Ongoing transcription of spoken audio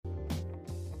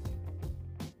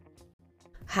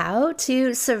How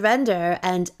to surrender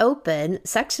and open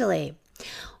sexually.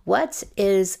 What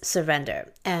is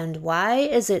surrender and why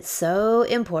is it so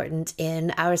important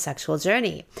in our sexual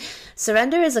journey?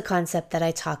 Surrender is a concept that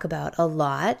I talk about a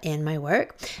lot in my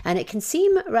work, and it can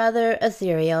seem rather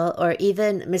ethereal or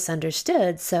even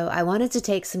misunderstood, so I wanted to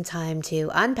take some time to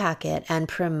unpack it and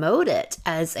promote it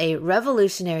as a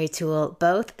revolutionary tool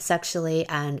both sexually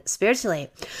and spiritually.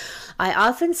 I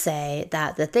often say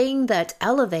that the thing that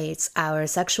elevates our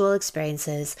sexual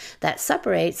experiences, that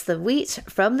separates the wheat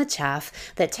from the chaff,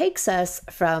 that takes us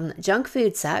from junk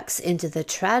food sex into the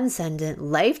transcendent,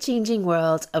 life-changing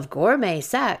world of gourmet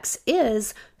sex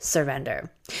is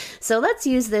surrender. So let's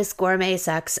use this gourmet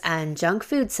sex and junk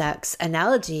food sex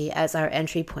analogy as our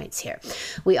entry points here.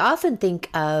 We often think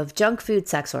of junk food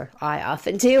sex, or I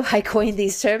often do, I coined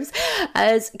these terms,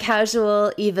 as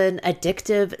casual, even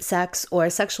addictive sex or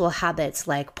sexual habits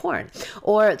like porn,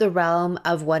 or the realm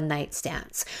of one-night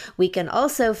stands. We can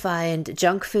also find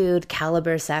junk food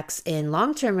caliber sex in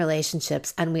long-term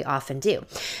relationships, and we often do.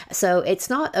 So it's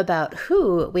not about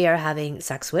who we are having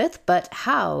sex with, but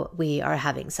how we are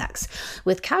having sex.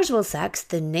 With casual sex,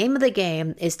 the name of the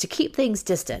game is to keep things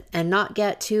distant and not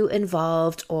get too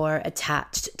involved or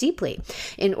attached deeply.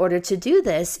 In order to do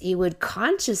this, you would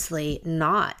consciously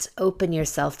not open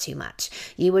yourself too much.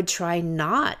 You would try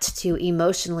not to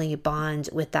emotionally bond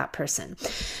with that person.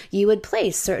 You would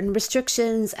place certain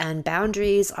restrictions and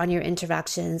boundaries on your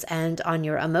interactions and on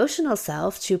your emotional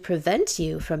self to prevent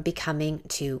you from becoming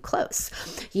too close.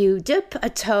 You dip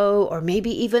a toe or maybe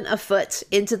even a foot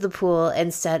into the pool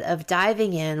instead of diving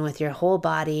in with your whole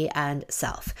body and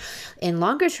self. In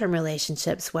longer term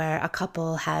relationships where a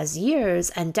couple has years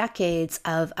and decades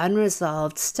of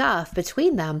unresolved stuff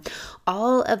between them,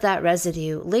 all of that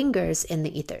residue lingers in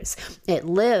the ethers. It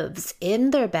lives in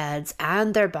their beds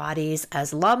and their bodies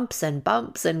as lumps and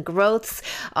bumps and growths,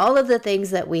 all of the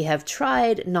things that we have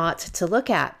tried not to look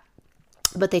at,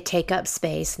 but they take up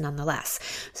space nonetheless.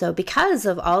 So because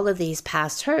of all of these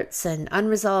past hurts and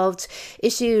unresolved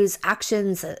issues,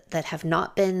 actions that have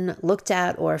not been looked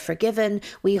at or forgiven,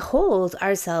 we hold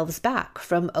ourselves back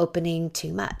from opening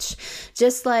too much.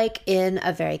 Just like in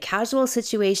a very casual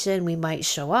situation, we might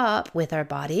show up with our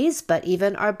bodies, but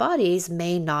even our bodies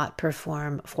may not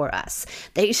perform for us.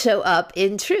 They show up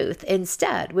in truth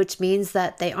instead, which means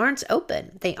that they aren't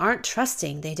open, they aren't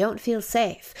trusting, they don't feel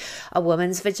safe. A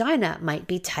woman's vagina might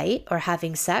be tight, or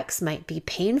having sex might be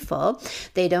painful.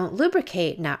 They don't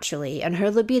lubricate naturally, and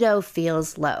her libido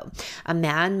feels low. A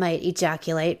man might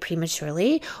ejaculate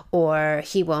prematurely, or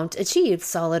he won't achieve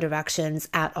solid erections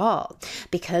at all,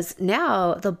 because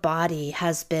now the body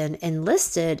has been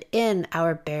enlisted in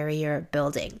our barrier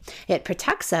building. It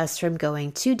protects us from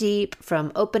going too deep,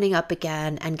 from opening up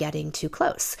again and getting too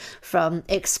close, from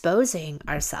exposing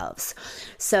ourselves.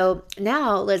 So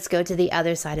now let's go to the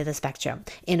other side of the spectrum.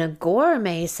 In a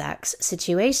gourmet sex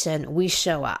situation, we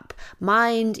show up.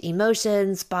 Mind,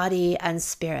 emotions, body, and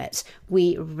spirit.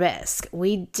 We risk.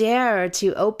 We dare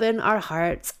to open our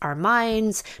hearts, our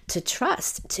minds, to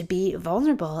trust, to be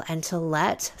vulnerable, and to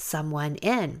let someone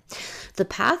in. The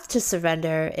path to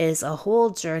surrender is a whole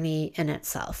journey in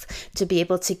itself. To be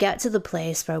able to get to the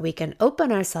place where we can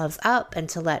open ourselves up and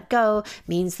to let go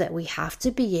means that we have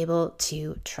to be able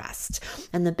to trust.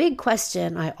 And the big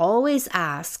question I always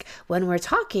ask when we're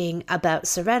talking about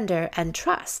surrender and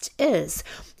trust is,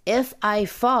 if I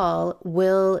fall,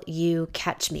 will you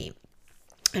catch me?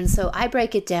 And so I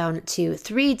break it down to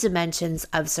 3 dimensions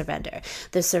of surrender: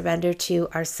 the surrender to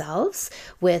ourselves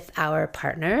with our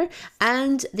partner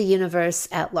and the universe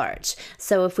at large.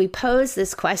 So if we pose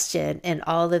this question in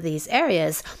all of these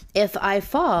areas, if I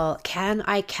fall, can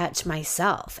I catch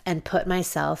myself and put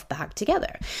myself back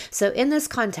together? So in this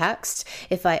context,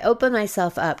 if I open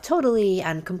myself up totally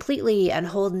and completely and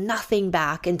hold nothing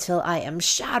back until I am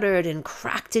shattered and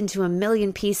cracked into a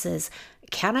million pieces,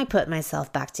 can I put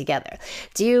myself back together?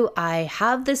 Do I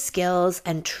have the skills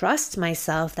and trust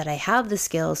myself that I have the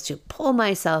skills to pull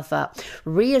myself up,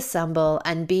 reassemble,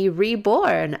 and be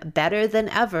reborn better than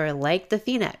ever, like the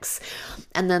phoenix?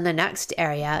 And then the next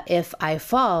area, if I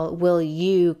fall, will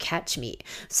you catch me?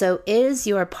 So is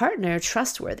your partner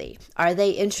trustworthy? Are they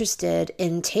interested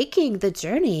in taking the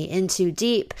journey into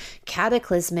deep,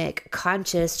 cataclysmic,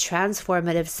 conscious,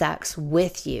 transformative sex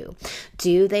with you?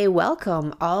 Do they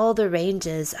welcome all the ranges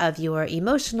of your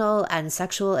emotional and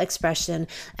sexual expression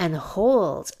and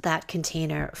hold that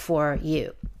container for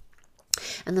you?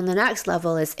 And then the next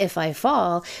level is, if I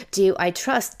fall, do I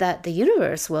trust that the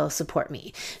universe will support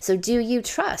me? So do you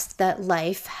trust that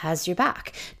life has your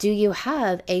back? Do you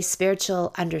have a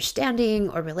spiritual understanding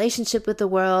or relationship with the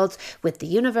world, with the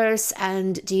universe?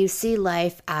 And do you see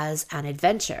life as an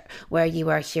adventure where you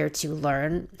are here to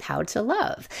learn how to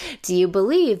love? Do you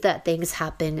believe that things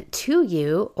happen to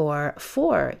you or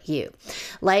for you?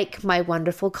 Like my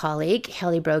wonderful colleague,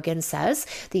 Haley Brogan says,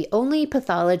 the only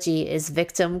pathology is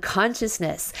victim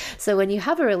consciousness. So when you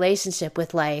have a relationship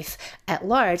with life at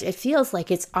large, it feels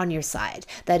like it's on your side,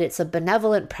 that it's a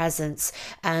benevolent presence.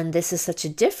 And this is such a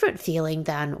different feeling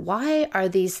than, why are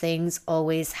these things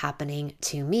always happening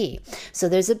to me? So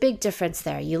there's a big difference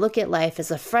there. You look at life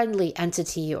as a friendly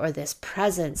entity or this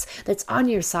presence that's on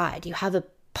your side. You have a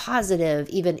positive,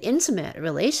 even intimate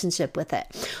relationship with it,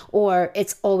 or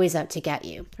it's always out to get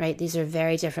you, right? These are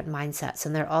very different mindsets,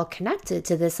 and they're all connected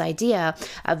to this idea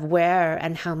of where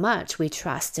and how much we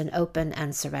trust and open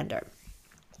and surrender.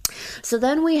 So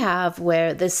then we have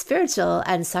where the spiritual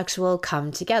and sexual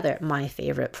come together, my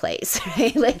favorite place,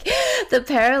 right? Like the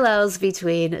parallels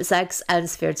between sex and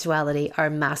spirituality are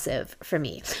massive for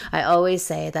me. I always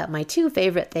say that my two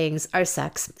favorite things are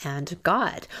sex and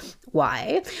God.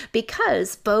 Why?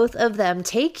 Because both of them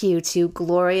take you to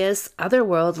glorious,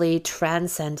 otherworldly,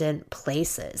 transcendent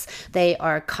places. They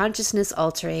are consciousness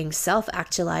altering,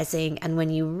 self-actualizing, and when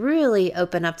you really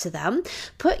open up to them,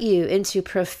 put you into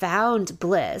profound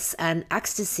bliss and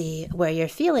ecstasy where you're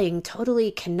feeling totally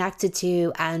connected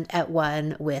to and at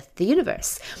one with the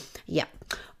universe. Yeah.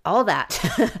 All that.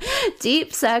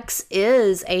 Deep sex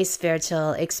is a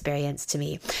spiritual experience to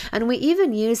me. And we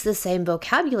even use the same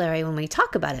vocabulary when we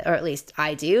talk about it, or at least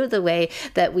I do, the way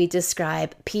that we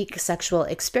describe peak sexual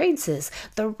experiences,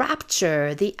 the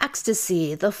rapture, the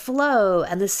ecstasy, the flow,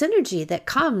 and the synergy that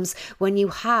comes when you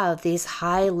have these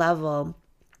high level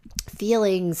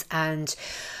feelings and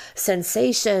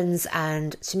sensations,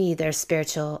 and to me, they're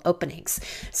spiritual openings.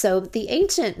 So the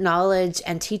ancient knowledge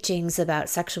and teachings about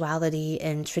sexuality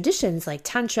in traditions like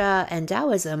Tantra and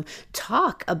Taoism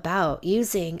talk about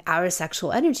using our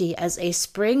sexual energy as a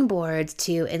springboard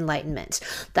to enlightenment,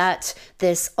 that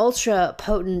this ultra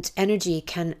potent energy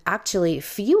can actually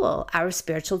fuel our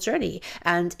spiritual journey.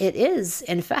 And it is,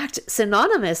 in fact,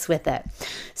 synonymous with it.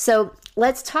 So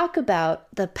let's talk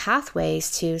about the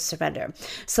pathways to surrender.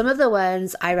 Some of the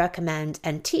ones I recommend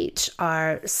and teach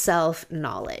are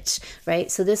self-knowledge, right?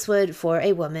 So this would, for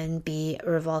a woman, be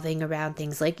revolving around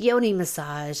things like yoni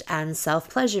massage and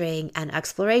self-pleasuring and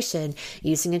exploration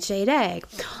using a jade egg.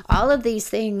 All of these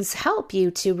things help you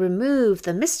to remove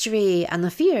the mystery and the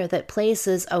fear that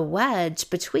places a wedge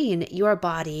between your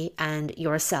body and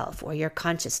yourself or your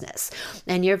consciousness.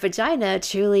 And your vagina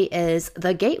truly is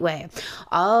the gateway.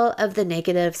 All of the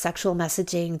negative sexual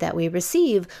messaging that we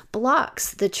receive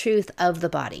blocks the truth of the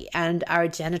body and our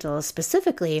genitals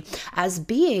specifically as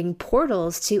being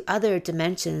portals to other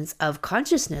dimensions of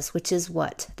consciousness, which is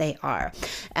what they are.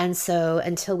 And so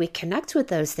until we connect with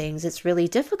those things, it's really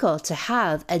difficult to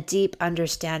have a deep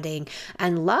understanding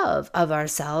and love of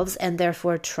ourselves, and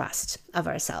therefore trust of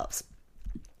ourselves.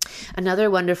 Another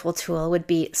wonderful tool would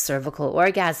be cervical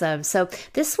orgasm. So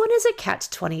this one is a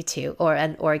catch-22 or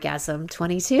an orgasm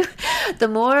 22. The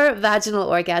more vaginal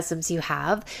orgasms you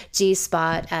have,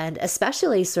 G-spot and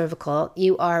especially cervical,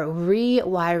 you are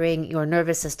rewiring your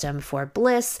nervous system for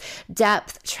bliss,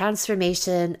 depth,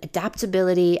 transformation,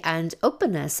 adaptability, and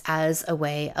openness as a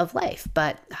way of life.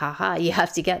 But you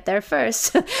have to get there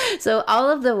first. So all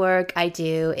of the work I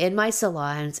do in my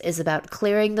salons is about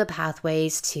clearing the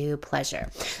pathways to pleasure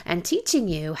and teaching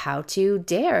you how to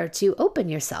dare to open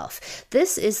yourself.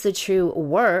 This is the true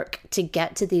work to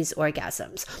get to these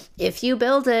orgasms. If you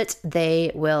build it,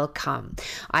 they will come.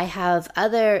 I have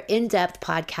other in-depth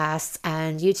podcasts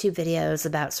and YouTube videos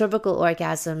about cervical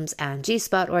orgasms and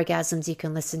G-spot orgasms you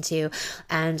can listen to,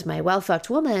 and my Well Fucked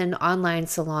Woman online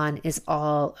salon is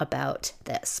all about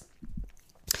this.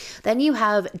 Then you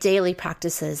have daily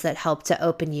practices that help to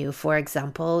open you, for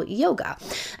example, yoga.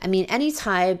 I mean, any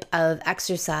type of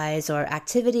exercise or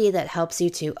activity that helps you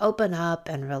to open up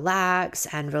and relax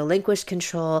and relinquish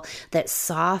control, that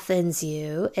softens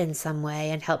you in some way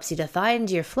and helps you to find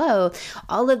your flow.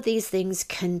 All of these things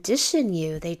condition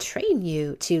you, they train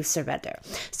you to surrender.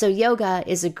 So yoga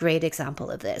is a great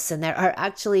example of this. And there are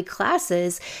actually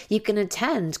classes you can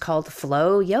attend called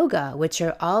flow yoga, which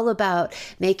are all about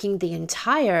making the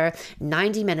entire for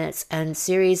 90 minutes and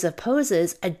series of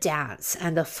poses a dance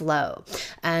and a flow.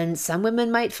 And some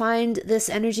women might find this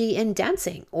energy in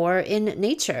dancing or in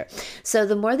nature. So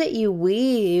the more that you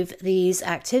weave these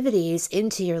activities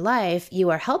into your life, you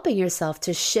are helping yourself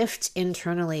to shift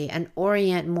internally and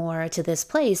orient more to this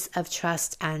place of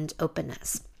trust and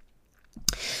openness.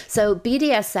 So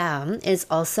BDSM is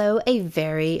also a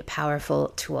very powerful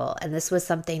tool. And this was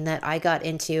something that I got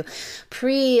into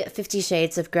pre 50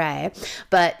 Shades of Grey.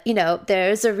 But,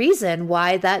 there's a reason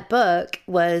why that book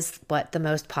was the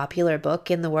most popular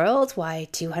book in the world, why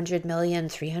 200 million,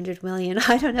 300 million,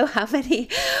 I don't know how many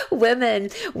women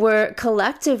were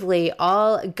collectively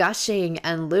all gushing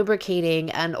and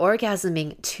lubricating and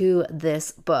orgasming to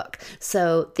this book.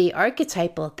 So the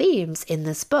archetypal themes in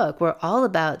this book were all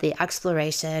about the exploration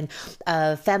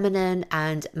of feminine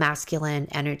and masculine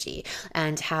energy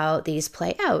and how these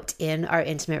play out in our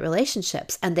intimate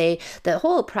relationships. And the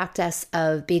whole practice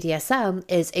of BDSM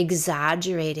is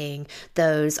exaggerating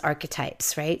those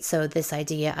archetypes, right? So this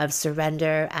idea of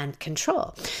surrender and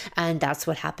control. And that's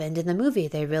what happened in the movie.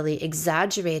 They really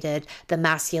exaggerated the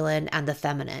masculine and the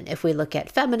feminine. If we look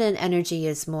at feminine energy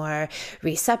is more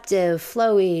receptive,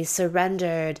 flowy,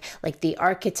 surrendered, like the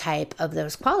archetype of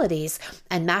those qualities,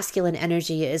 and masculine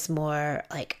energy is more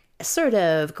like sort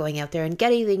of going out there and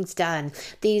getting things done.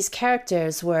 These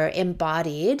characters were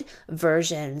embodied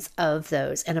versions of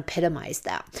those and epitomized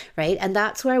that, right? And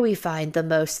that's where we find the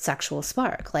most sexual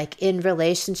spark, like in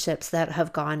relationships that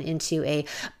have gone into a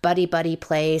buddy-buddy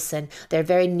place and they're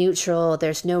very neutral.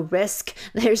 There's no risk,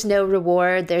 there's no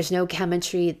reward, there's no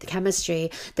chemistry,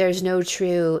 there's no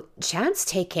true chance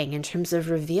taking in terms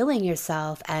of revealing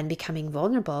yourself and becoming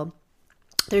vulnerable.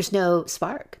 There's no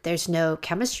spark, there's no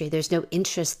chemistry, there's no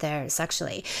interest there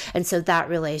sexually. And so that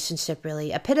relationship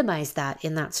really epitomized that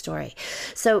in that story.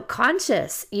 So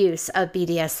conscious use of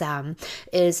BDSM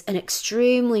is an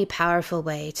extremely powerful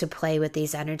way to play with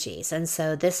these energies. And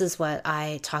so this is what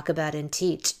I talk about and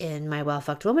teach in my Well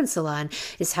Fucked Woman Salon,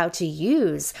 is how to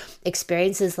use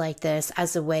experiences like this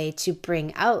as a way to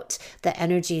bring out the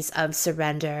energies of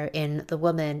surrender in the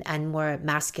woman and more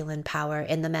masculine power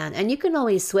in the man. And you can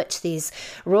always switch these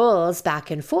roles back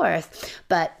and forth,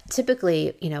 but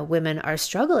typically, women are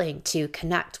struggling to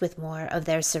connect with more of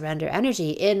their surrender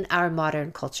energy in our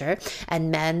modern culture, and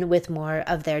men with more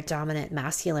of their dominant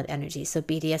masculine energy. So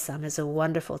BDSM is a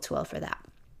wonderful tool for that.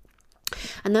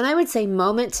 And then I would say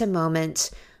moment to moment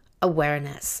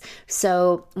awareness.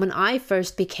 So when I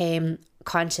first became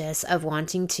conscious of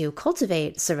wanting to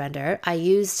cultivate surrender, I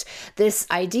used this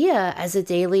idea as a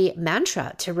daily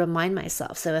mantra to remind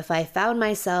myself. So if I found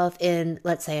myself in,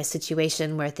 let's say, a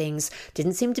situation where things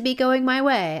didn't seem to be going my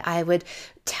way, I would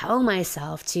tell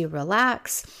myself to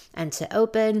relax and to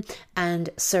open and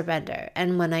surrender.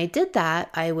 And when I did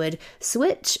that, I would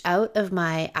switch out of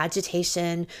my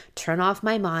agitation, turn off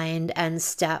my mind, and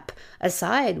step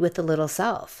aside with the little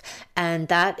self. And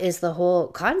that is the whole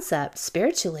concept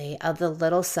spiritually of the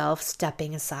little self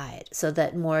stepping aside, so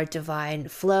that more divine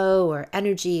flow or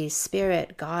energy,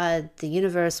 spirit, God, the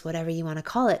universe, whatever you want to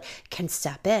call it, can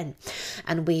step in.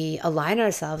 And we align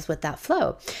ourselves with that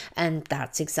flow. And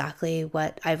that's exactly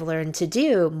what I've learned to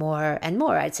do more and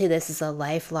more. I'd say this is a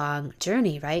lifelong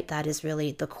journey, right? That is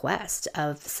really the quest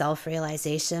of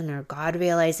self-realization or God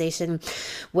realization,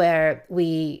 where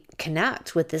we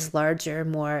connect with this larger,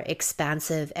 more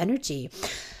expansive energy.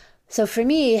 So for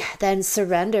me, then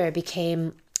surrender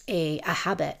became a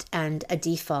habit and a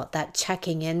default, that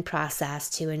checking in process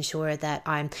to ensure that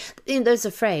there's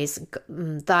a phrase,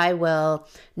 thy will,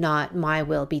 not my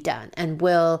will be done. And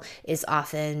will is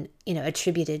often,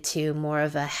 attributed to more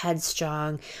of a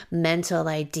headstrong mental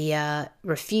idea,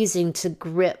 refusing to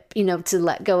grip, to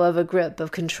let go of a grip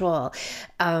of control.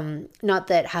 Not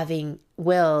that having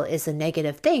will is a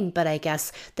negative thing, but I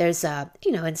guess there's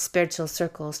in spiritual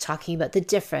circles talking about the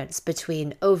difference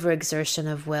between overexertion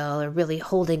of will or really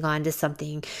holding on to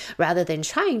something rather than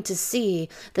trying to see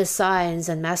the signs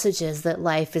and messages that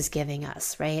life is giving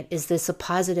us, right? Is this a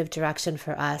positive direction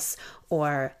for us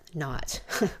or not?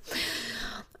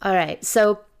 All right,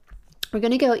 so we're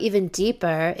going to go even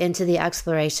deeper into the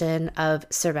exploration of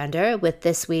surrender with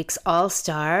this week's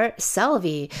all-star,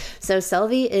 Selvi. So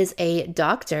Selvi is a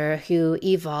doctor who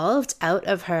evolved out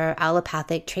of her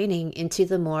allopathic training into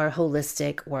the more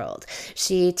holistic world.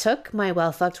 She took my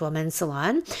Well Fucked Woman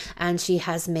Salon, and she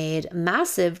has made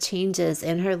massive changes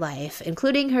in her life,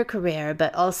 including her career,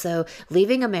 but also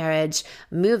leaving a marriage,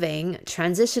 moving,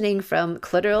 transitioning from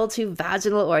clitoral to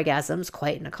vaginal orgasms,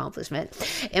 quite an accomplishment,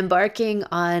 embarking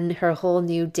on her whole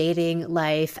new dating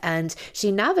life, and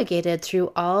she navigated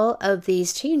through all of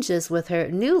these changes with her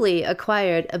newly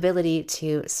acquired ability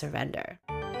to surrender.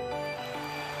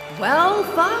 Well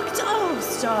fucked All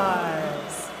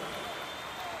Stars.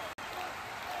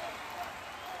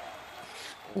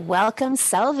 Welcome,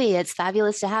 Selvi. It's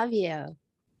fabulous to have you.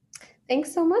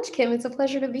 Thanks so much, Kim. It's a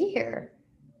pleasure to be here.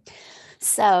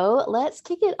 So let's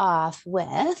kick it off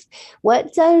with,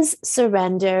 what does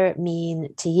surrender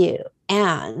mean to you?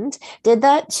 And did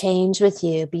that change with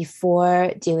you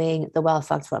before doing the Well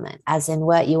Fucked Woman, as in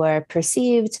what your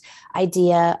perceived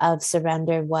idea of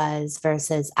surrender was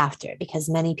versus after? Because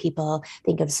many people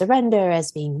think of surrender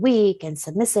as being weak and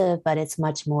submissive, but it's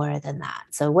much more than that.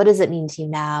 So what does it mean to you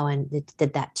now? And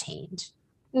did that change?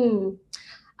 Mm.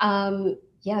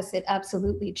 Yes, it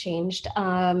absolutely changed.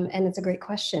 And it's a great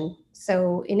question.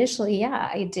 So initially, yeah,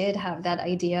 I did have that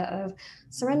idea of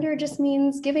surrender just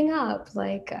means giving up.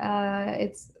 Like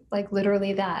it's like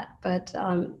literally that. But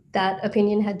that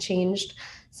opinion had changed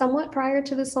somewhat prior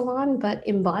to the salon, but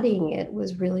embodying it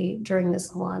was really during the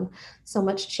salon. So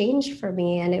much changed for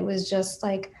me. And it was just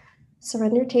like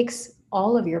surrender takes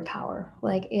all of your power.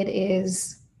 Like it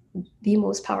is the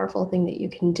most powerful thing that you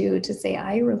can do, to say,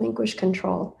 I relinquish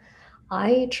control.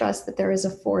 I trust that there is a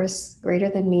force greater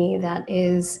than me that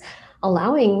is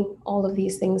allowing all of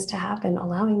these things to happen,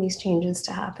 allowing these changes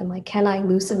to happen. Like, can I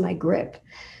loosen my grip?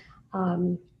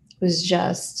 Was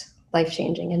just life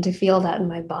changing. And to feel that in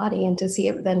my body and to see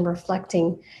it then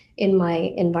reflecting in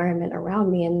my environment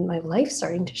around me and my life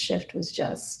starting to shift was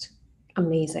just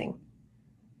amazing.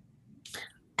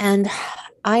 And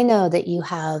I know that you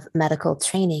have medical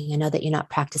training. I know that you're not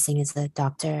practicing as a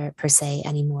doctor per se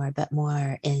anymore, but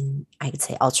more in, I could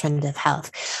say, alternative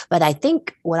health. But I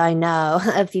think what I know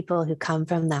of people who come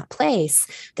from that place,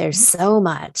 there's so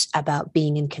much about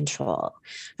being in control,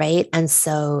 right? And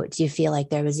so do you feel like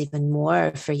there was even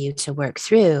more for you to work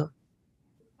through?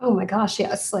 Oh my gosh,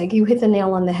 yes. Like you hit the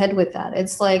nail on the head with that.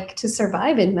 It's like, to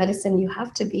survive in medicine, you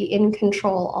have to be in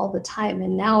control all the time.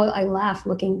 And now I laugh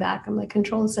looking back. I'm like,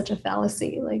 control is such a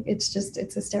fallacy. Like it's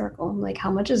hysterical. I'm like, how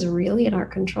much is really in our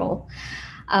control?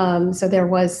 So there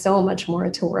was so much more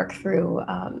to work through.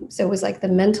 So it was like the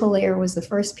mental layer was the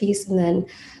first piece, and then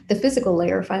the physical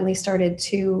layer finally started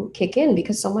to kick in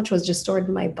because so much was just stored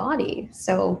in my body.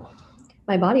 So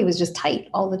my body was just tight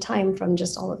all the time from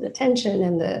just all of the tension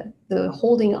and the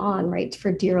holding on, right, for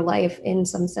dear life in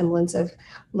some semblance of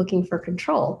looking for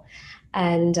control.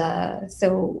 And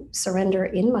so surrender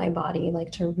in my body,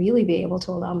 like to really be able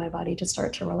to allow my body to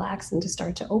start to relax and to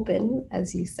start to open,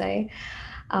 as you say,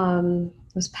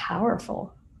 was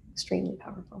powerful, extremely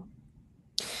powerful.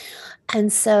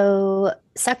 And so,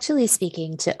 sexually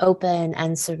speaking, to open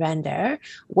and surrender,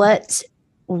 what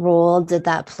role did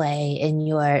that play in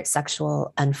your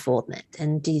sexual unfoldment?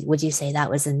 And would you say that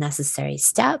was a necessary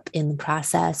step in the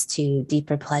process to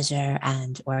deeper pleasure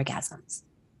and orgasms?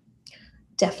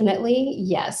 Definitely,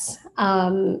 yes.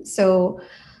 So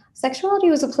sexuality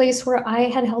was a place where I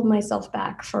had held myself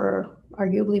back for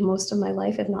arguably most of my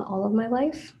life, if not all of my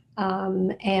life,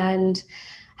 and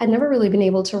had never really been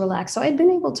able to relax. So I'd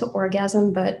been able to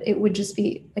orgasm, but it would just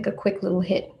be like a quick little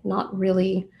hit, not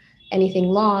really anything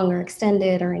long or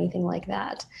extended or anything like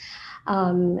that.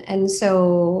 And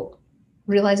so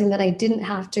realizing that I didn't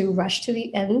have to rush to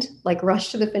the end, like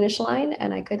rush to the finish line,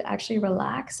 and I could actually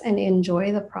relax and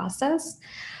enjoy the process,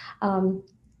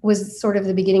 was sort of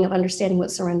the beginning of understanding what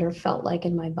surrender felt like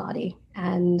in my body.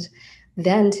 And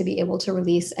then to be able to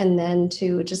release and then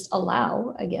to just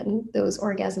allow again those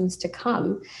orgasms to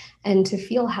come and to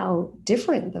feel how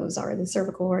different those are, the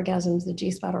cervical orgasms, the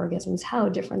G-spot orgasms, how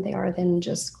different they are than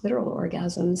just clitoral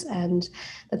orgasms, and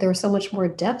that there was so much more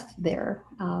depth there,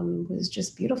 was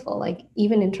just beautiful. Like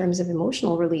even in terms of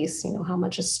emotional release, you know, how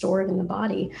much is stored in the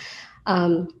body.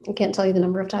 I can't tell you the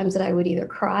number of times that I would either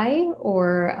cry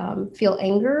or feel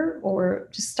anger or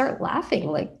just start laughing,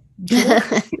 like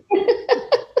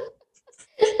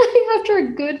after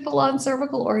a good full-on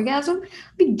cervical orgasm,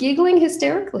 I'd be giggling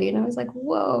hysterically. And I was like,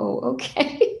 whoa,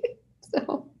 okay.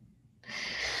 So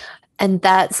And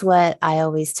that's what I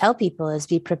always tell people, is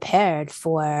be prepared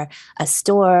for a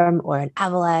storm or an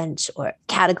avalanche or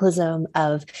cataclysm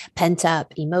of pent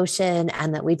up emotion,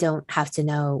 and that we don't have to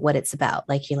know what it's about.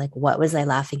 Like you're like, what was I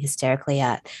laughing hysterically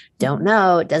at? Don't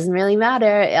know. It doesn't really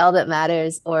matter. All that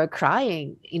matters, or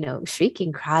crying, you know,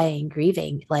 shrieking, crying,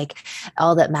 grieving, like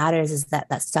all that matters is that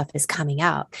that stuff is coming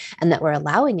out and that we're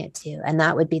allowing it to. And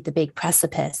that would be the big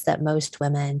precipice that most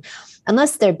women,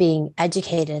 unless they're being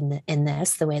educated in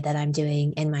this the way that I'm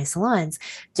doing in my salons,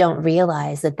 don't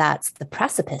realize that that's the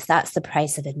precipice. That's the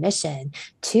price of admission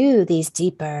to these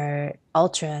deeper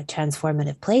ultra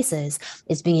transformative places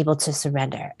is being able to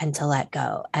surrender and to let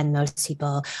go. And most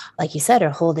people, like you said, are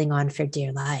holding on for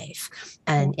dear life.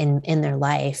 And in their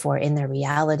life or in their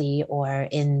reality or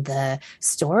in the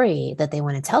story that they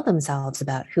want to tell themselves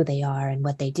about who they are and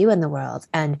what they do in the world.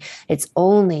 And it's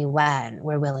only when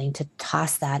we're willing to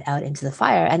toss that out into the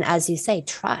fire. And as you say,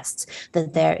 trust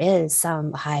that there is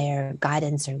some higher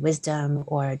guidance or wisdom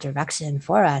or direction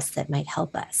for us that might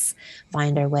help us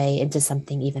find our way into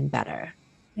something even better.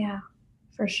 Yeah,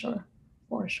 for sure.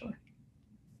 For sure.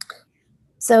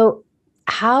 So,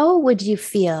 how would you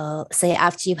feel, say,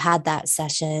 after you've had that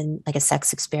session, like a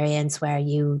sex experience where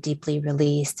you deeply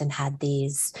released and had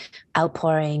these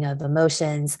outpouring of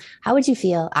emotions? How would you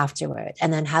feel afterward?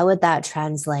 And then how would that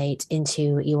translate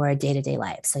into your day to day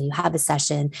life? So, you have a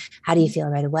session, how do you feel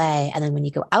right away? And then when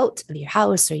you go out of your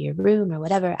house or your room or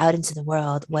whatever, out into the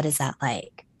world, what is that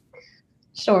like?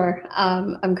 Sure.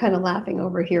 I'm kind of laughing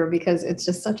over here because it's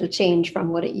just such a change from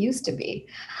what it used to be.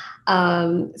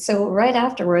 So right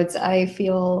afterwards, I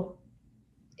feel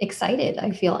excited.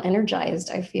 I feel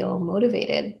energized. I feel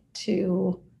motivated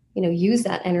to, use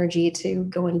that energy to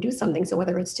go and do something. So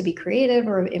whether it's to be creative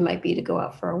or it might be to go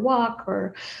out for a walk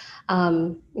or,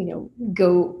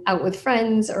 go out with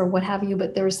friends or what have you.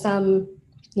 But there's some,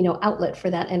 outlet for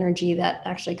that energy that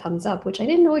actually comes up, which I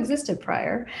didn't know existed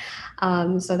prior.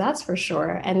 So that's for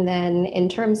sure. And then in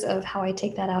terms of how I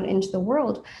take that out into the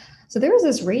world, so there's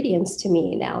this radiance to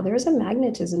me now. There's a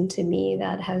magnetism to me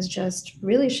that has just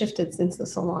really shifted since the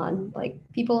salon. Like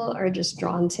people are just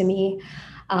drawn to me.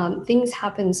 Things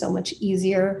happen so much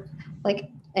easier. Like,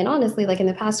 and honestly, like in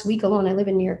the past week alone, I live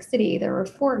in New York City. There were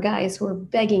 4 guys who were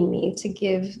begging me to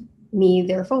give me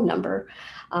their phone number.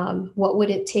 What would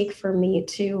it take for me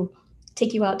to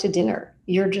take you out to dinner?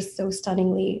 You're just so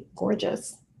stunningly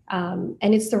gorgeous. And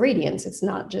it's the radiance. It's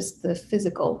not just the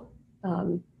physical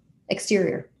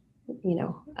exterior,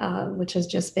 which has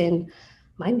just been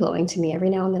mind blowing to me. Every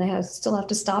now and then still have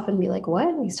to stop and be like,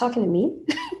 what? He's talking to me?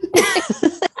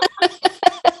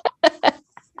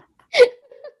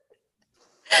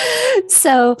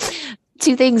 So,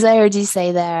 two things I heard you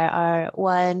say there are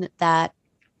one, that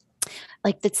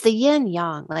like it's the yin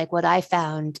yang. Like what I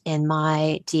found in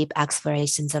my deep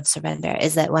explorations of surrender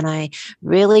is that when I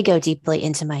really go deeply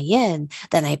into my yin,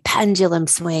 then I pendulum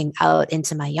swing out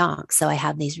into my yang. So I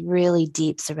have these really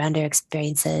deep surrender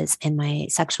experiences in my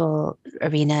sexual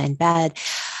arena in bed.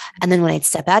 And then when I'd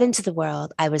step out into the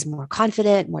world, I was more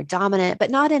confident, more dominant,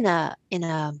 but not in a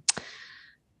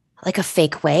like a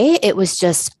fake way. It was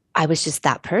just, I was just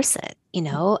that person,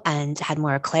 and had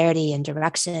more clarity and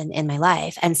direction in my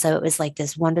life. And so it was like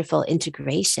this wonderful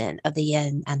integration of the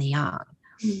yin and the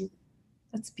yang.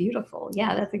 That's beautiful.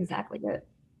 Yeah, that's exactly it.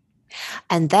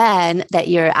 And then that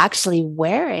you're actually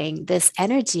wearing this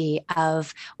energy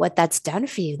of what that's done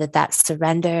for you, that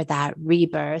surrender, that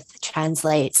rebirth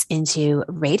translates into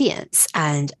radiance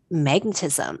and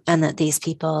magnetism. And that these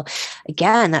people,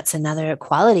 again, that's another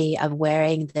quality of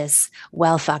wearing this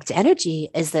well-fucked energy,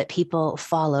 is that people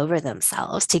fall over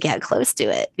themselves to get close to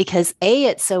it because A,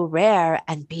 it's so rare,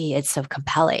 and B, it's so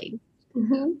compelling.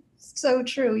 Mm-hmm. So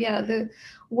true. Yeah. The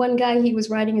one guy, he was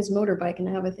riding his motorbike, and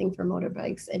I have a thing for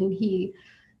motorbikes, and he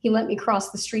let me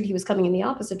cross the street. He was coming in the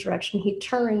opposite direction. He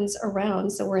turns around,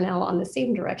 so we're now on the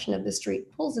same direction of the street,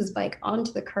 pulls his bike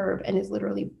onto the curb, and is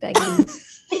literally begging me to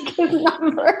take his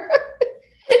number.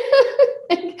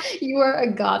 Like, you are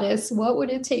a goddess. What would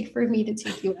it take for me to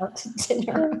take you out to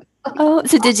dinner? Oh,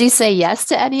 so did you say yes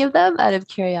to any of them out of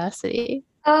curiosity?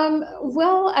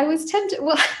 Well, I was tempted.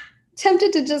 Well,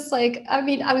 tempted to just like, I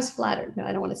mean, I was flattered. No,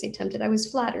 I don't want to say tempted. I was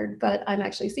flattered, but I'm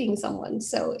actually seeing someone.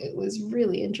 So it was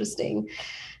really interesting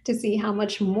to see how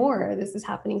much more this is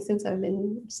happening since I've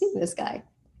been seeing this guy.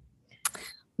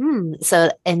 So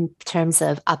in terms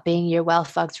of upping your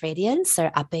well-fucked radiance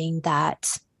or upping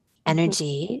that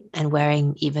energy and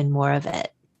wearing even more of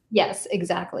it. Yes,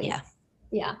 exactly. Yeah.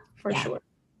 Yeah, for sure.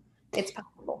 It's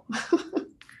powerful.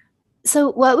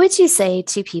 So, what would you say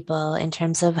to people in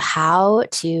terms of how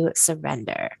to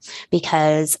surrender?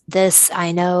 Because this,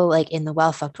 I know, like in the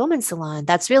Well Fucked Woman Salon,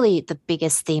 that's really the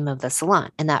biggest theme of the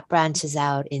salon. And that branches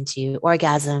out into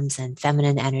orgasms and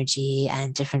feminine energy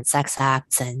and different sex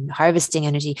acts and harvesting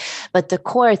energy. But the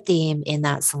core theme in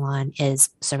that salon is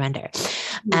surrender.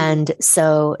 And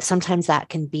so sometimes that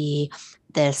can be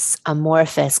this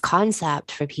amorphous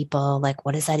concept for people. Like,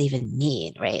 what does that even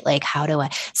mean? Right? Like, how do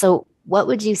I? So, what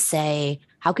would you say?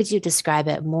 How could you describe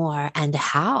it more? And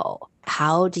how?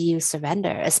 How do you surrender,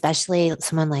 especially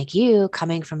someone like you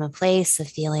coming from a place of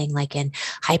feeling like in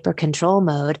hyper control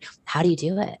mode? How do you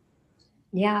do it?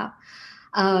 Yeah.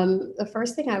 The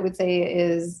first thing I would say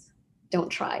is don't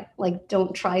try. Like,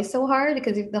 don't try so hard,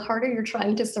 because the harder you're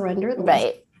trying to surrender, the less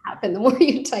Right. happen, the more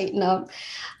you tighten up.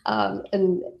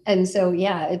 And so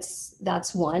yeah,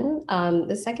 that's one.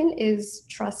 The second is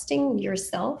trusting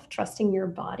yourself, trusting your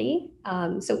body.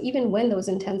 So even when those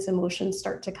intense emotions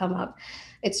start to come up,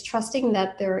 it's trusting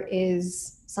that there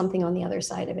is something on the other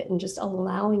side of it and just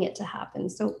allowing it to happen.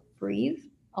 So breathe,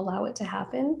 allow it to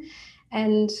happen.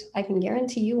 And I can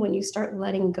guarantee you, when you start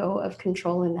letting go of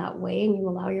control in that way and you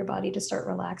allow your body to start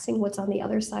relaxing, what's on the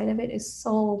other side of it is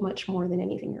so much more than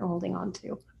anything you're holding on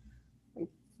to.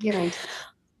 Guarantee.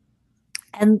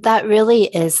 And that really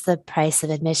is the price of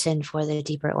admission for the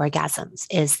deeper orgasms,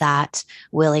 is that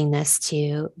willingness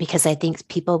to, because I think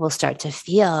people will start to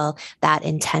feel that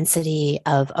intensity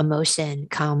of emotion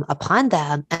come upon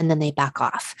them and then they back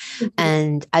off.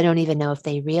 And I don't even know if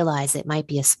they realize it might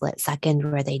be a split second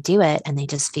where they do it and they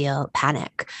just feel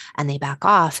panic and they back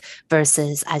off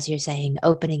versus, as you're saying,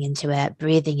 opening into it,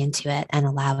 breathing into it, and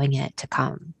allowing it to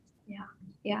come. Yeah.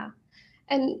 Yeah.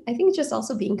 And I think it's just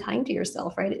also being kind to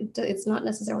yourself, right? It's not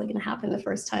necessarily going to happen the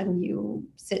first time you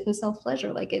sit in self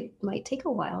pleasure. Like, it might take a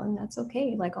while, and that's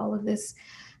okay. Like, all of this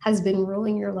has been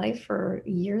ruling your life for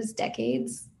years,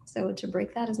 decades. So to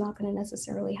break that is not going to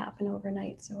necessarily happen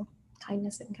overnight. So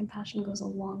kindness and compassion goes a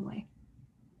long way.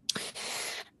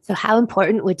 So, how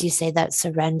important would you say that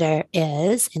surrender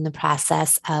is in the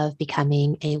process of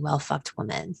becoming a well fucked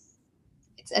woman?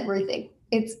 It's everything.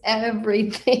 It's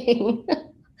everything.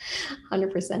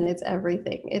 100%. It's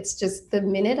everything. It's just the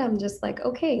minute I'm just like,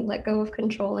 okay, let go of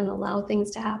control and allow things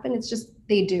to happen, it's just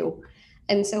they do.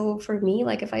 And so for me,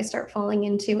 like, if I start falling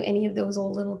into any of those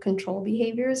old little control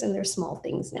behaviors, and they're small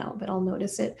things now, but I'll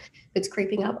notice it, if it's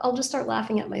creeping up, I'll just start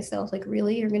laughing at myself. Like,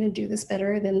 really, you're going to do this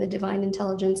better than the divine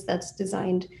intelligence that's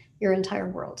designed your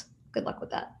entire world? Good luck with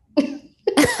that.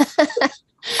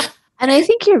 And I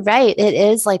think you're right. It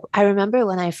is like, I remember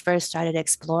when I first started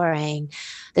exploring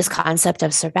this concept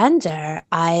of surrender,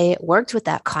 I worked with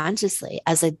that consciously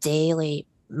as a daily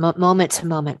moment to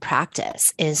moment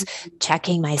practice, is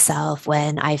checking myself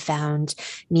when I found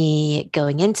me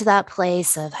going into that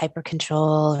place of hyper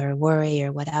control or worry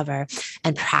or whatever,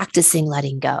 and practicing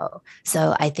letting go.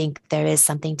 So I think there is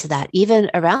something to that, even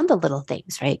around the little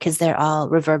things, right? Because they're all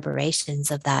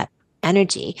reverberations of that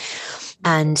energy.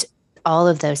 And all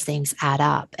of those things add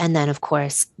up. And then, of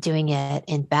course, doing it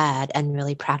in bed and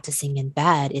really practicing in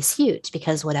bed is huge,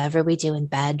 because whatever we do in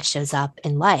bed shows up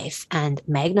in life and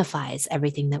magnifies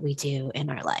everything that we do in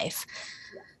our life.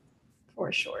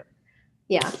 For sure.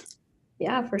 Yeah.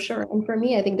 Yeah, for sure. And for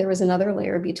me, I think there was another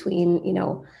layer between,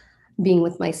 being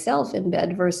with myself in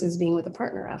bed versus being with a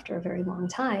partner after a very long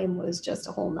time, was just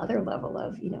a whole nother level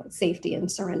of, safety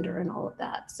and surrender and all of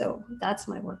that. So that's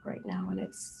my work right now, and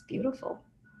it's beautiful.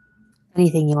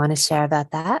 Anything you want to share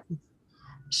about that?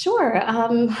 Sure.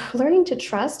 Learning to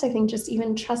trust, I think just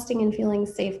even trusting and feeling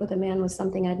safe with a man was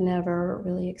something I'd never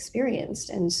really experienced.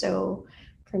 And so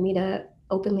for me to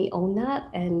openly own that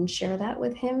and share that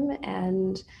with him,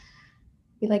 and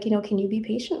be like, can you be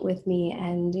patient with me?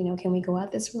 And, can we go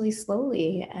at this really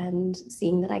slowly? And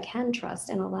seeing that I can trust,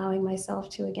 and allowing myself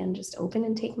to, again, just open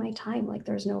and take my time. Like,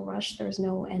 there's no rush, there's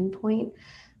no end point,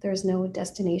 there's no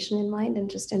destination in mind. And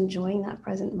just enjoying that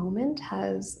present moment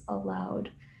has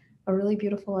allowed a really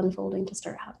beautiful unfolding to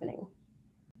start happening.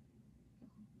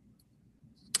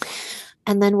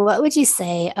 And then what would you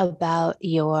say about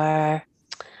your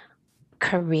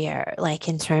career, like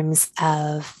in terms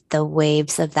of the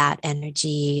waves of that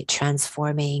energy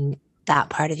transforming that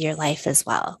part of your life as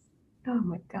well? Oh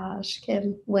my gosh,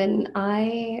 Kim. When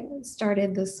I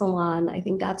started the salon, I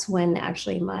think that's when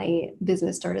actually my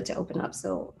business started to open up.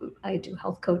 So I do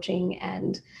health coaching,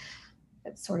 and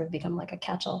it's sort of become like a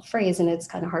catch-all phrase, and it's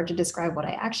kind of hard to describe what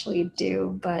I actually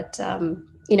do. But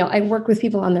I work with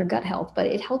people on their gut health, but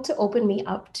it helped to open me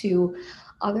up to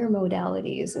other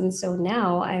modalities. And so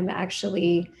now I'm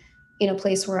actually in a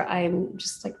place where I'm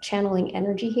just like channeling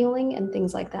energy healing and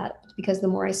things like that. Because the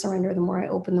more I surrender, the more I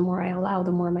open, the more I allow,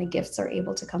 the more my gifts are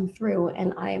able to come through,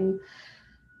 and I'm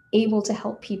able to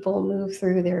help people move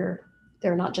through their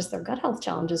not just their gut health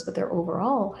challenges, but their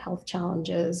overall health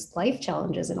challenges, life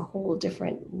challenges, in a whole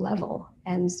different level.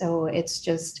 And so it's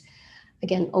just,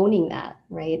 again, owning that,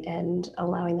 right? And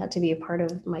allowing that to be a part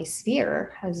of my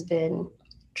sphere has been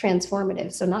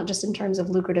transformative. So not just in terms of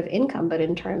lucrative income, but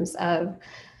in terms of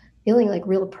feeling like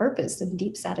real purpose and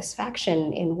deep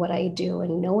satisfaction in what I do,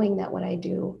 and knowing that what I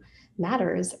do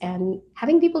matters, and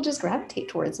having people just gravitate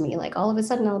towards me. Like, all of a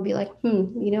sudden I'll be like,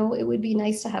 it would be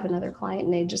nice to have another client.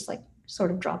 And they just like sort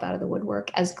of drop out of the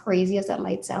woodwork. As crazy as that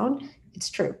might sound,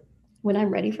 it's true. When I'm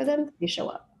ready for them, they show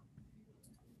up.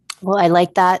 Well, I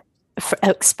like that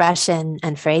expression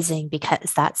and phrasing,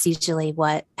 because that's usually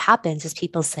what happens is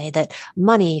people say that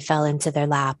money fell into their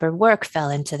lap or work fell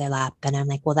into their lap, and I'm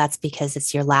like, well, that's because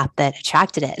it's your lap that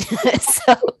attracted it.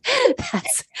 So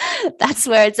that's that's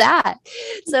where it's at.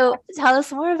 So tell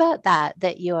us more about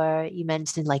that you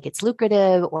mentioned, like it's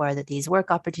lucrative, or that these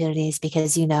work opportunities,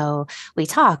 because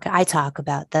I talk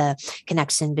about the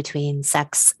connection between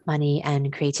sex, money,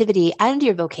 and creativity, and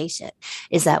your vocation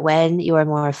is that when you are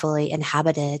more fully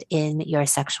inhabited in your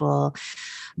sexual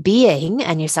being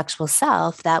and your sexual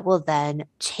self, that will then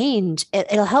change.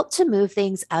 It'll help to move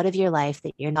things out of your life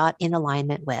that you're not in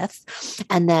alignment with,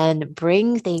 and then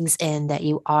bring things in that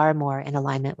you are more in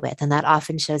alignment with. And that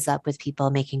often shows up with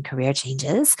people making career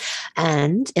changes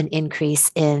and an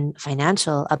increase in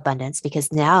financial abundance, because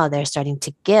now they're starting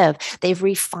to give. They've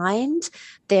refined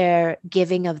their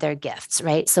giving of their gifts,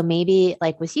 right? So maybe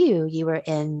like with you, you were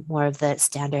in more of the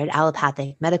standard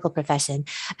allopathic medical profession,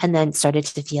 and then started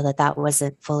to feel that that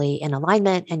wasn't fully in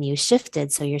alignment, and you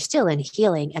shifted. So you're still in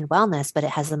healing and wellness, but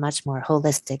it has a much more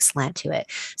holistic slant to it.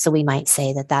 So we might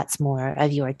say that that's more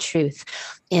of your truth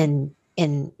in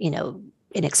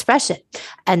expression.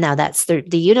 And now that's the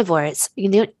universe.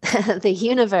 The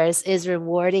universe is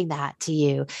rewarding that to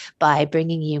you by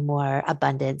bringing you more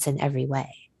abundance in every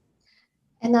way.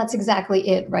 And that's exactly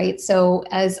it, right? So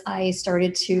as I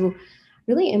started to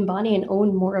really embody and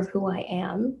own more of who I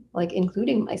am, like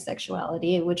including my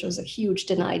sexuality, which was a huge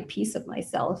denied piece of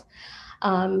myself,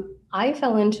 I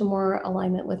fell into more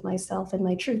alignment with myself and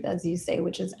my truth, as you say,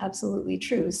 which is absolutely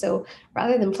true. So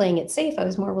rather than playing it safe, I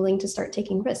was more willing to start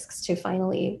taking risks to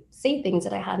finally say things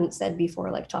that I hadn't said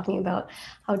before, like talking about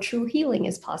how true healing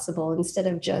is possible instead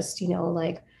of just,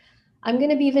 like, I'm going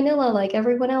to be vanilla like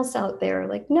everyone else out there.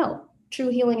 Like, no, true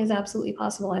healing is absolutely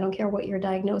possible. I don't care what your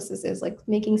diagnosis is. Like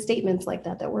making statements like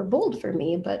that were bold for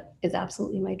me, but is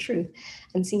absolutely my truth.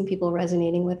 And seeing people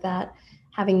resonating with that,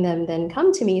 having them then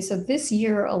come to me. So this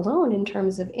year alone, in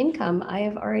terms of income, I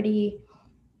have already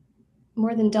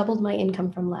more than doubled my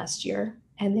income from last year.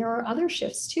 And there are other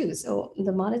shifts too. So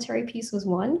the monetary piece was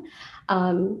one.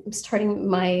 Starting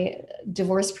my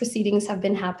divorce proceedings have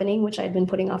been happening, which I'd been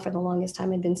putting off for the longest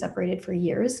time. I'd been separated for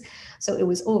years. So it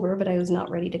was over, but I was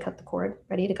not ready to cut the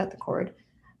cord.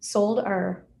 Sold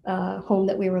our home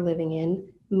that we were living in,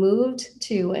 moved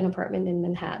to an apartment in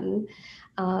Manhattan.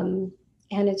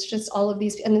 And it's just all of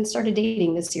these, and then started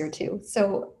dating this year too.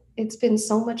 So it's been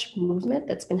so much movement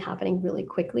that's been happening really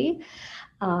quickly.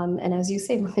 And as you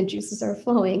say, when the juices are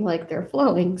flowing, like they're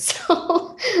flowing.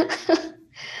 So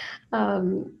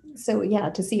yeah,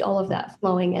 to see all of that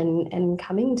flowing and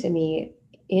coming to me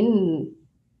in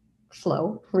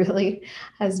flow really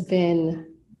has been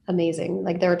amazing.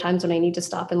 Like there are times when I need to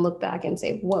stop and look back and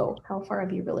say, whoa, how far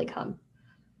have you really come?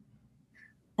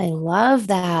 I love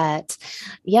that.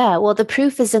 Yeah. Well, the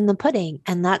proof is in the pudding.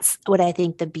 And that's what I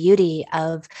think the beauty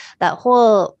of that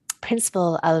whole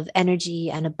principle of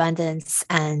energy and abundance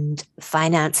and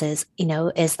finances,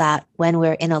 is that when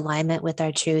we're in alignment with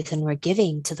our truth and we're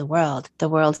giving to the world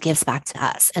gives back to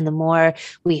us. And the more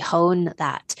we hone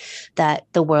that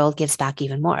the world gives back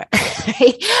even more.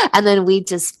 Right. And then we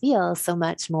just feel so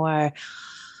much more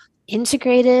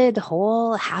integrated,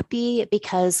 whole, happy,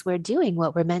 because we're doing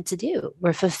what we're meant to do.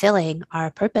 We're fulfilling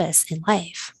our purpose in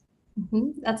life.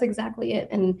 That's exactly it.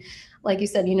 And like you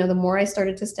said, the more I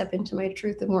started to step into my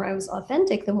truth, the more I was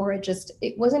authentic, the more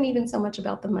it wasn't even so much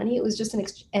about the money. It was just an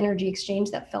energy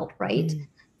exchange that felt right. Mm.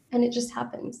 And it just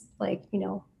happens like,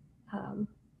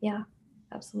 yeah,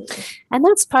 absolutely. And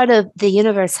that's part of the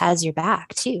universe has your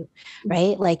back too,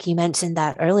 right? Like you mentioned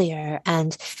that earlier,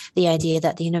 and the idea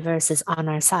that the universe is on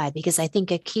our side, because I think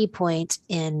a key point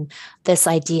in this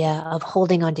idea of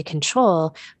holding on to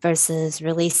control versus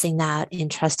releasing that in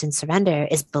trust and surrender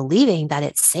is believing that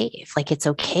it's safe. Like it's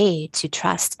okay to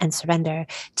trust and surrender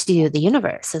to the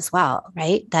universe as well,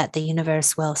 right? That the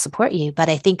universe will support you. But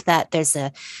I think that there's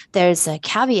a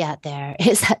caveat there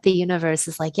is that the universe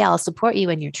is like, yeah, I'll support you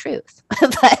in your truth.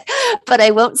 but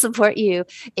I won't support you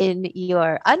in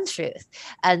your untruth.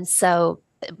 And so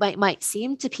it might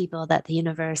seem to people that the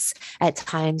universe at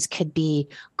times could be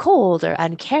cold or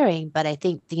uncaring, but I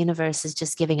think the universe is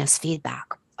just giving us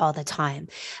feedback all the time.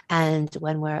 And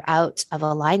when we're out of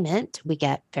alignment, we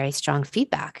get very strong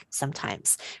feedback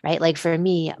sometimes, right? Like for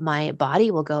me, my body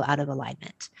will go out of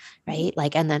alignment, right?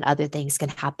 Like, and then other things can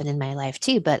happen in my life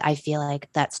too, but I feel like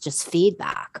that's just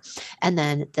feedback. And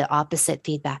then the opposite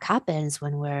feedback happens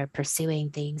when we're pursuing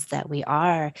things that we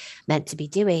are meant to be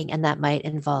doing. And that might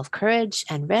involve courage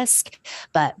and risk,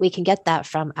 but we can get that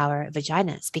from our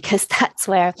vaginas, because that's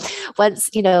where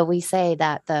once, we say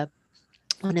that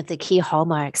one of the key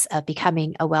hallmarks of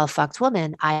becoming a well fucked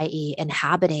woman, i.e.,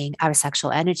 inhabiting our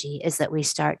sexual energy, is that we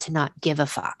start to not give a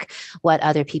fuck what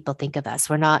other people think of us.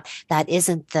 We're not, that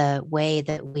isn't the way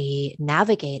that we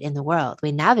navigate in the world.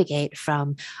 We navigate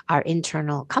from our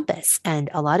internal compass. And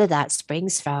a lot of that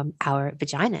springs from our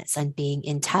vaginas and being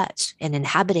in touch and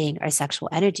inhabiting our sexual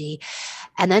energy.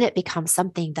 And then it becomes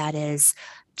something that is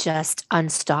just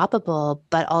unstoppable,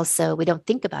 but also we don't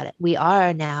think about it. We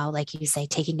are now, like you say,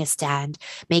 taking a stand,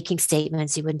 making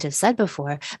statements you wouldn't have said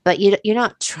before, but you're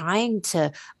not trying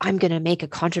to, I'm going to make a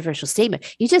controversial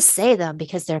statement. You just say them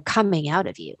because they're coming out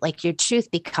of you. Like your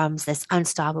truth becomes this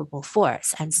unstoppable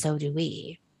force. And so do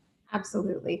we.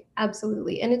 Absolutely.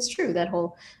 Absolutely. And it's true, that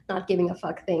whole not giving a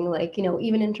fuck thing, like,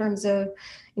 even in terms of,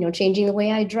 changing the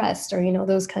way I dressed, or,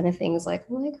 those kind of things, like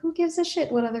who gives a shit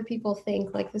what other people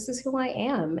think? Like, this is who I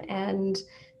am. And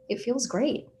it feels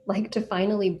great. Like, to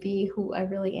finally be who I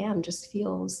really am just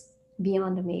feels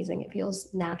beyond amazing. It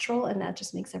feels natural, and that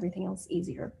just makes everything else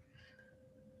easier.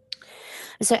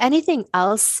 Is there anything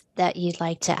else that you'd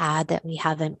like to add that we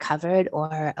haven't covered,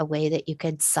 or a way that you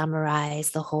could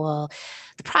summarize the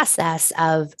process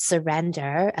of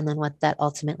surrender and then what that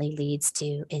ultimately leads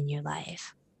to in your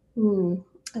life? Mm,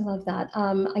 I love that.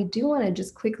 I do want to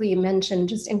just quickly mention,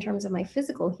 just in terms of my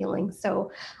physical healing.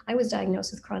 So, I was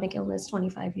diagnosed with chronic illness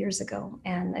 25 years ago,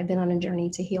 and I've been on a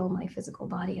journey to heal my physical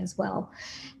body as well.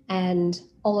 And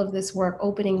all of this work,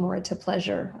 opening more to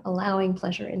pleasure, allowing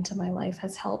pleasure into my life,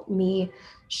 has helped me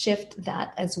shift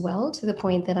that as well, to the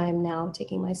point that I'm now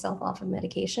taking myself off of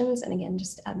medications and, again,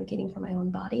 just advocating for my own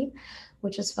body,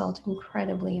 which has felt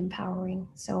incredibly empowering.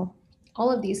 So,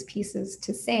 all of these pieces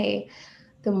to say,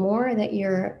 the more that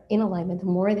you're in alignment, the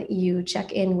more that you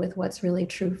check in with what's really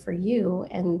true for you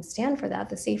and stand for that,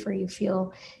 the safer you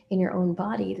feel in your own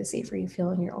body, the safer you feel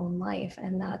in your own life.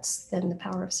 And that's then the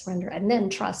power of surrender. And then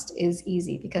trust is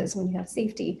easy, because when you have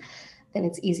safety, then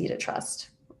it's easy to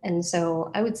trust. And so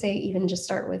I would say, even just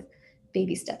start with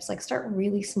baby steps, like start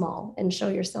really small and show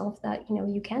yourself that,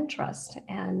 you can trust.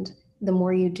 And the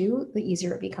more you do, the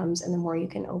easier it becomes, and the more you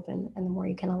can open, and the more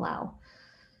you can allow.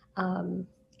 Um,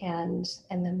 and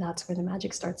then that's where the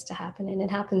magic starts to happen, and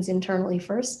it happens internally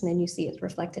first, and then you see it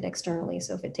reflected externally.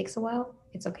 So if it takes a while,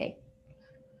 it's okay.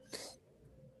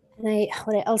 And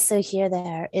what I also hear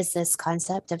there is this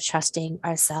concept of trusting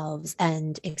ourselves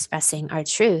and expressing our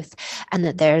truth, and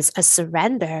that there's a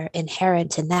surrender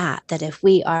inherent in that. That if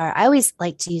we are, I always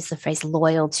like to use the phrase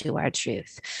loyal to our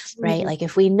truth, right? Mm-hmm. Like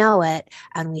if we know it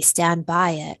and we stand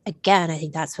by it, again, I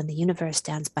think that's when the universe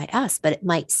stands by us, but it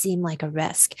might seem like a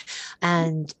risk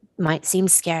and might seem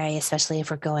scary, especially if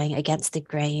we're going against the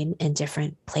grain in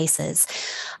different places.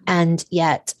 And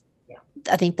yet,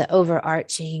 I think the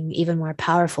overarching, even more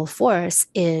powerful force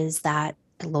is that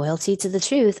loyalty to the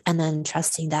truth, and then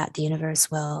trusting that the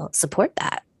universe will support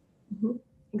that. Mm-hmm.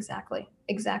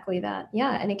 Exactly that.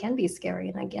 Yeah, and it can be scary,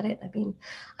 and I get it. I mean,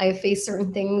 I have faced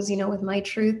certain things, with my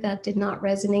truth that did not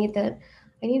resonate. That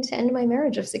I needed to end my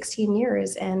marriage of 16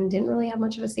 years and didn't really have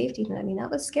much of a safety net. I mean,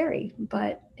 that was scary,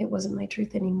 but it wasn't my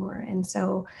truth anymore. And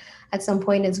so, at some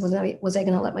point, was I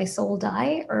going to let my soul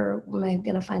die, or am I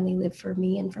going to finally live for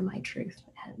me and for my truth?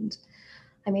 And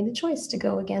I made the choice to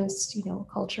go against,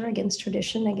 culture, against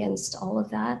tradition, against all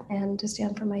of that, and to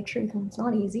stand for my truth. And it's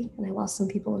not easy, and I lost some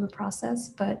people in the process,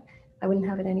 but I wouldn't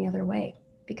have it any other way,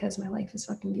 because my life is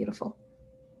fucking beautiful.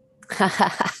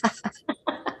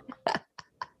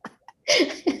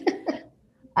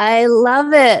 I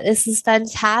love it. This is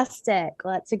fantastic.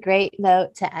 Well, that's a great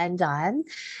note to end on.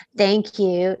 Thank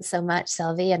you so much,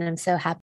 Sylvie. And I'm so happy